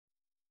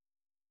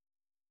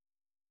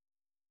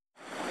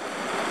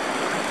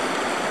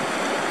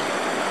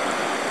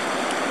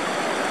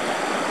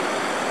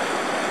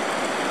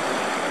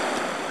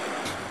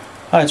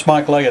Hi, it's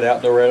Mike Leggett,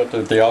 outdoor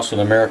editor at the Austin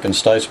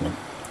American-Statesman.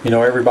 You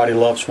know, everybody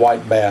loves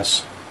white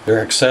bass.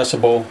 They're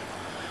accessible.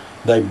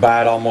 They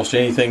bite almost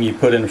anything you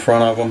put in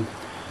front of them,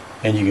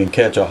 and you can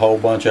catch a whole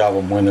bunch of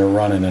them when they're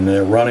running. And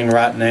they're running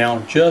right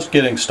now, just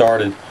getting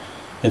started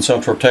in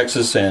Central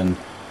Texas. And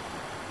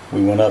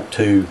we went up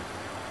to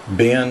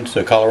Bend,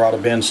 to Colorado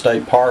Bend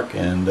State Park,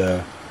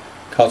 and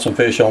caught some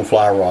fish on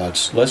fly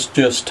rods. Let's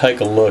just take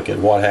a look at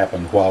what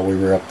happened while we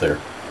were up there.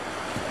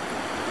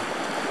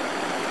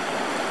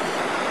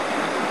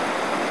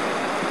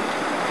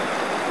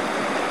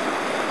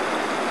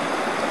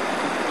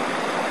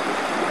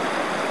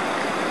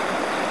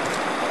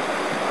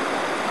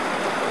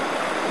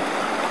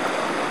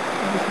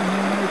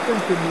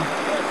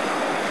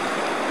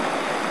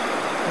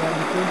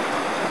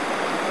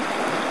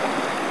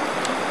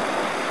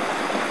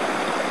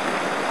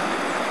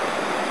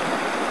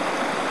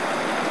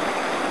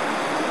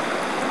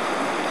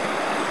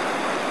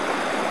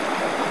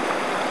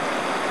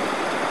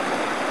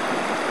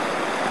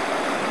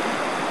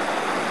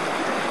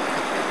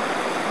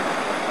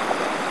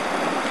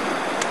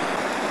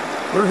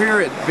 We're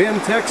here at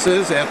Bend,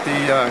 Texas at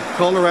the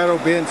Colorado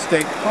Bend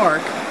State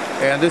Park,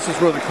 and this is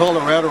where the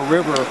Colorado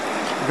River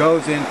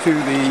goes into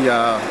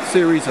the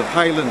series of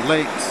highland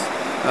lakes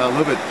a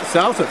little bit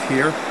south of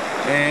here.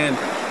 And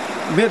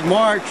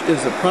mid-March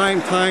is the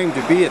prime time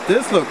to be at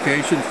this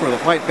location for the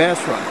white bass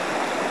run.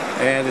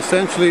 And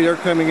essentially they're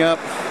coming up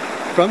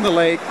from the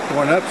lake,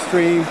 going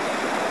upstream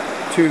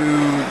to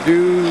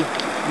do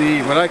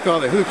the what I call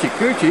the hoochie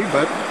coochie,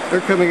 but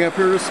they're coming up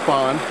here to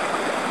spawn.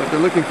 But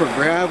they're looking for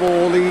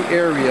gravelly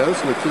areas,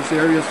 which this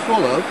area is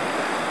full of,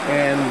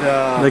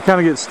 and they kind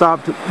of get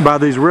stopped by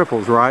these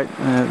ripples, right?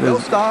 They'll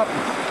stop,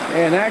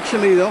 and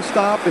actually they'll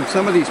stop in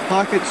some of these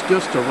pockets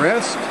just to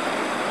rest.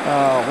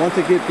 Once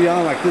they get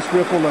beyond, like this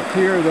ripple up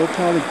here, they'll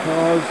probably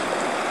pause,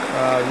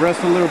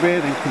 rest a little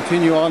bit, and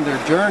continue on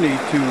their journey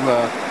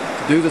to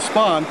do the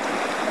spawn.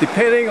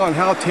 Depending on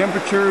how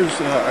temperatures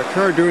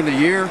occur during the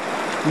year,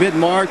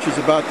 mid-March is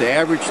about the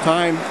average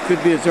time.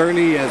 Could be as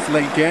early as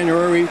late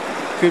January.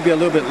 Could be a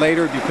little bit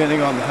later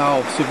depending on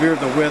how severe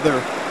the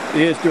weather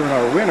is during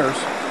our winters,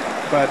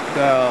 but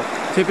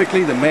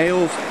typically the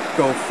males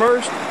go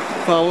first,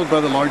 followed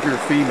by the larger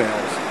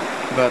females.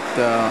 But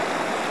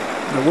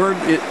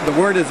the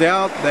word is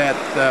out that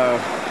the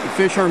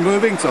fish are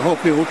moving, so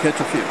hopefully we'll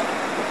catch a few.